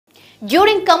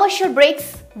During commercial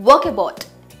breaks, work about.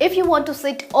 If you want to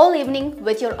sit all evening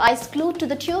with your eyes glued to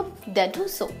the tube, then do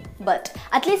so. But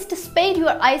at least spare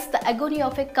your eyes the agony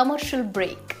of a commercial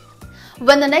break.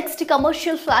 When the next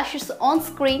commercial flashes on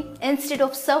screen, instead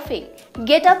of surfing,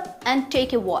 get up and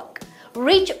take a walk.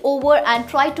 Reach over and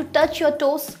try to touch your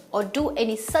toes or do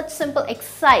any such simple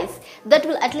exercise that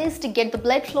will at least get the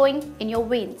blood flowing in your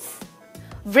veins.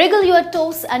 Wriggle your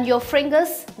toes and your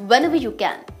fingers whenever you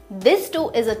can. This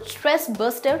too is a stress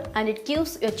buster and it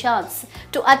gives you a chance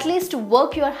to at least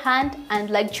work your hand and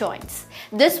leg joints.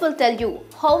 This will tell you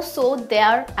how sore they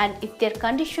are, and if their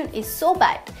condition is so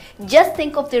bad, just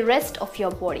think of the rest of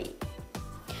your body.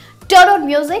 Turn on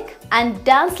music and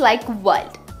dance like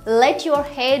wild. Let your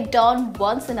hair down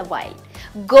once in a while.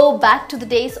 Go back to the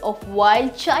days of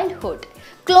wild childhood.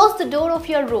 Close the door of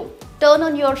your room. Turn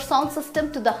on your sound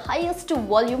system to the highest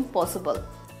volume possible.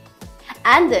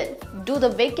 And then do the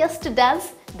biggest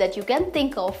dance that you can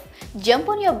think of. Jump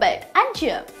on your bed and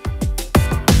jump.